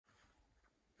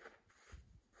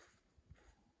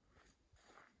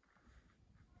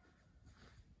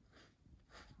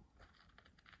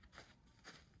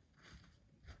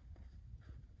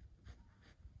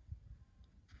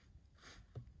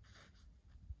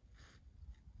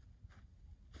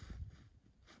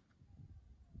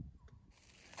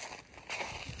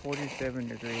47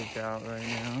 degrees out right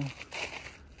now,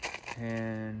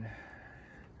 and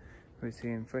we're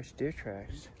seeing fresh deer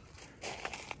tracks.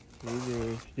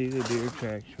 These are deer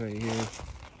tracks right here.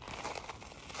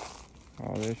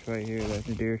 All this right here, that's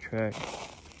a deer track.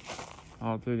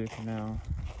 All through the canal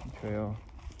trail.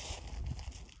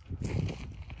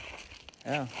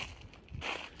 Yeah.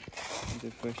 These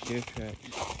are fresh deer tracks.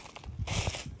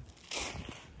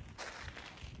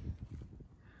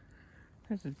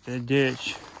 This is the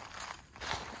ditch.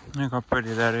 Look how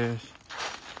pretty that is.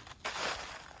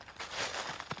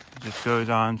 It just goes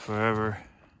on forever.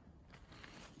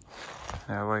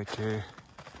 That way too.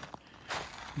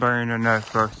 Burned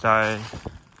enough both sides.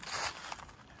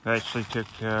 I actually took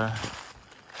the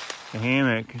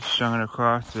hammock and strung it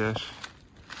across this.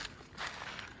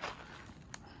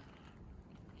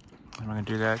 I'm gonna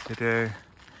do that today.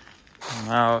 I'm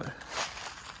out.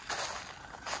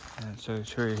 And so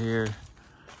it's right here.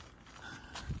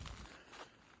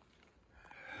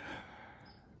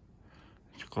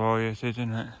 It's glorious,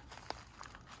 isn't it?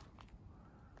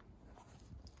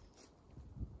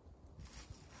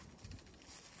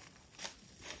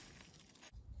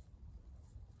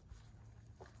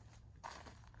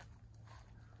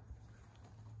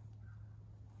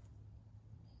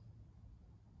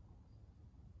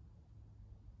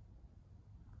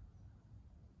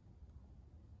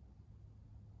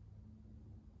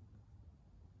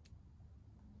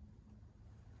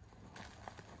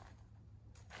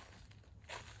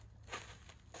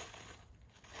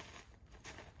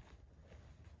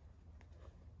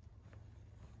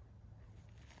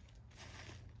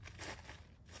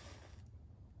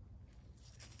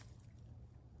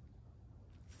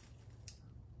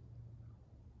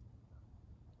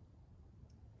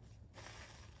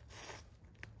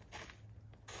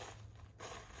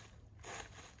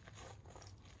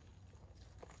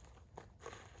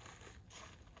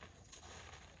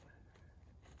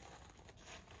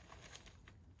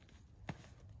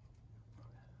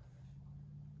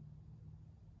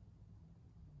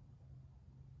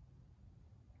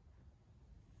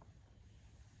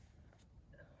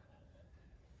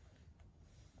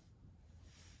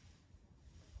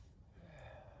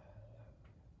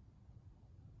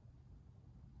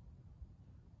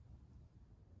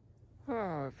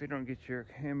 Oh, if you don't get your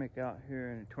hammock out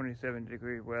here in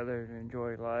 27-degree weather to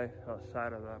enjoy life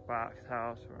outside of a box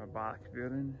house or a box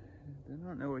building, you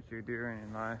don't know what you're doing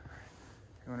in life.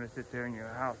 If you want to sit there in your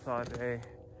house all day,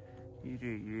 you do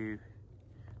you.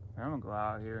 I'm gonna go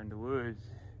out here in the woods.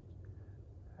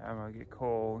 I'm gonna get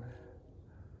cold,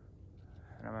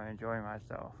 and I'm gonna enjoy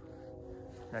myself.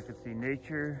 I can see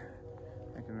nature,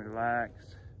 I can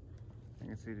relax. You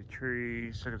can see the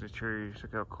trees. Look at the trees.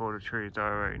 Look how cool the trees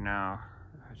are right now.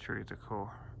 The trees are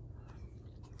cool.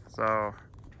 So,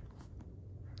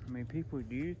 I mean, people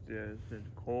use this as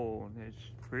cold. It's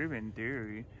proven in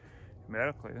theory,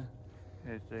 medically,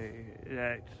 that's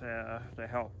to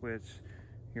help with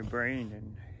your brain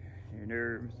and your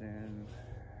nerves and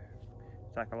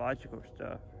psychological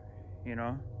stuff, you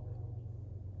know?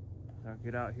 So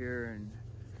get out here and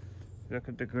look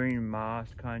at the green moss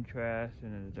contrast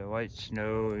and the white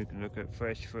snow. You can look at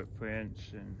fresh footprints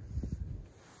and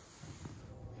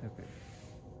look at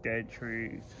dead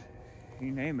trees.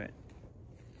 You name it.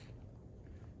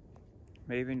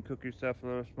 Maybe even cook yourself a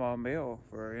little small meal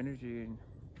for energy and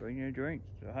bring your drinks,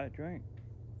 a hot drink.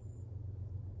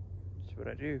 That's what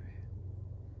I do.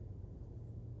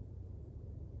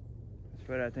 That's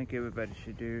what I think everybody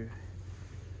should do.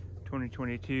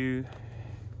 2022,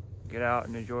 get out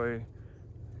and enjoy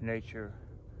nature.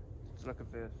 Let's look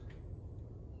at this.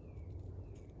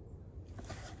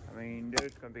 I mean,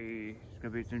 there's gonna be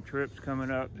some trips coming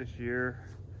up this year.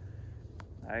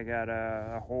 I got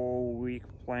a whole week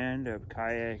planned of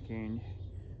kayaking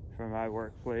from my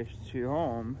workplace to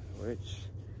home, which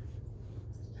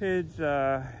is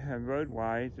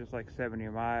road-wise, it's like 70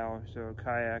 miles. So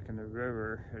kayak in the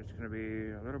river is gonna be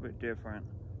a little bit different.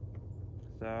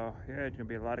 So yeah, it's gonna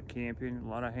be a lot of camping, a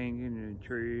lot of hanging in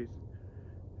trees.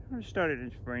 I'm gonna start it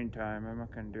in springtime. I'm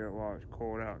not gonna do it while it's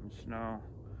cold out and snow.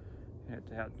 You have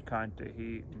to have constant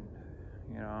heat, and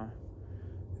you know,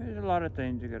 there's a lot of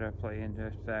things you gotta play into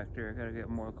this factor. I gotta get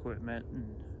more equipment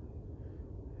and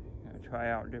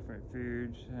try out different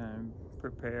foods and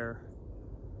prepare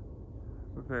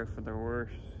for the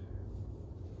worst.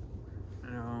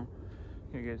 You know,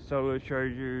 you get solar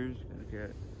chargers, gotta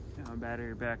get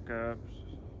battery backups.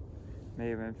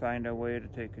 May even find a way to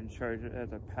take and charge it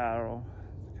as a paddle.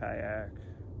 Kayak.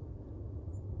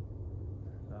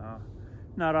 So,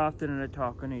 not often I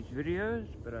talk on these videos,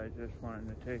 but I just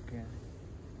wanted to take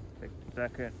a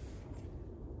second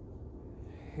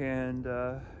and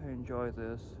enjoy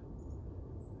this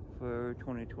for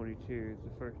 2022. It's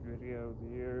the first video of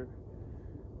the year.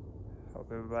 Hope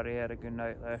everybody had a good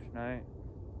night last night.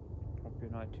 Hope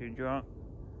you're not too drunk.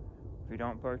 If you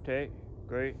don't partake,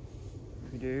 great.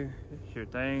 If you do, it's your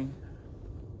thing.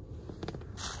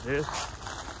 This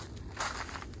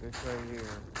right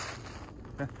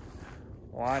here.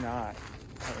 Why not?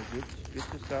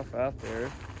 Get yourself out there,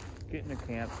 get in the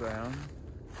campground,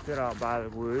 get out by the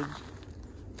woods,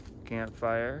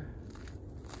 campfire,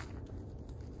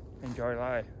 enjoy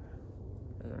life.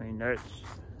 I mean, that's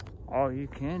all you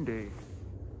can do.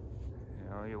 You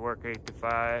know, you work 8 to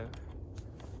 5,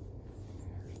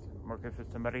 working for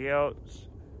somebody else.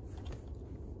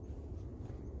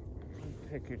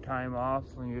 Take your time off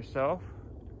from yourself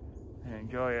and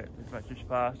enjoy it as much as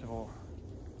possible.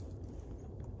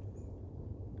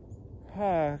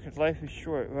 Because life is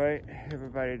short, right?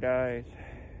 Everybody dies.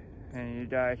 And you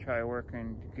die, try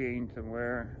working to gain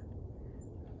somewhere.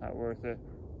 Not worth it.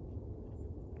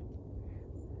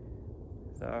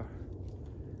 So,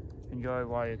 enjoy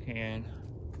while you can.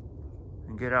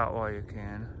 And get out while you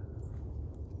can.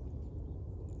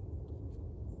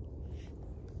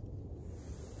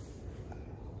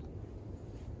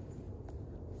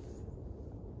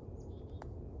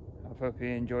 I hope you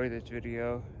enjoy this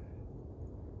video.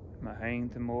 I'm gonna hang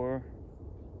some more.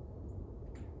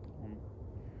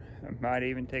 I might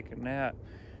even take a nap.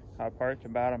 Our park's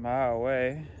about a mile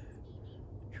away.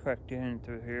 Trekked in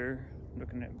through here,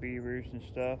 looking at beavers and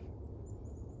stuff.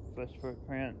 Flesh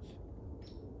footprints.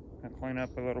 Gonna clean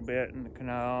up a little bit in the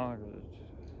canal.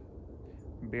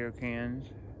 There's beer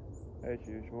cans, as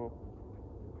usual.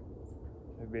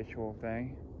 Habitual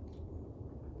thing.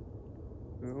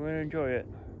 We're gonna enjoy it.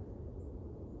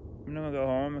 I'm gonna go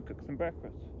home and cook some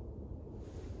breakfast.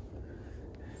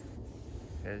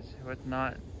 Because what's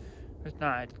not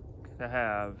to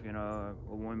have, you know,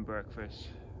 a warm breakfast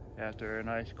after a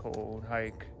nice cold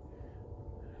hike.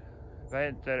 If I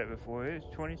hadn't said it before, it's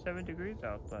 27 degrees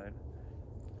outside.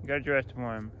 You gotta dress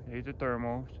warm. These are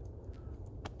thermals.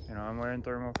 You know, I'm wearing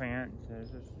thermal pants. There's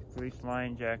this fleece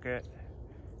lined jacket.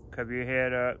 Cover your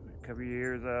head up, cover your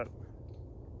ears up.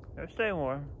 Just stay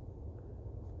warm.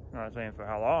 I'm not saying for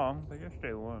how long, but just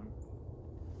stay warm.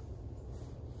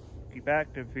 Keep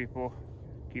active, people.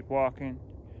 Keep walking,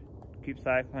 keep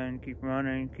cycling, keep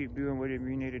running, keep doing whatever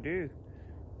you need to do.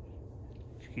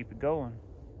 Just keep it going.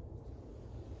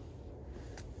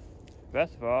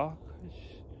 Best of all, just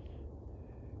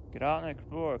get out and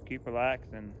explore, keep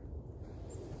relaxing.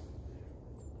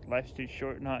 Life's too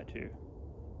short not to.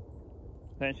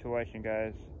 Thanks for watching,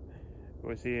 guys.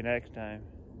 We'll see you next time.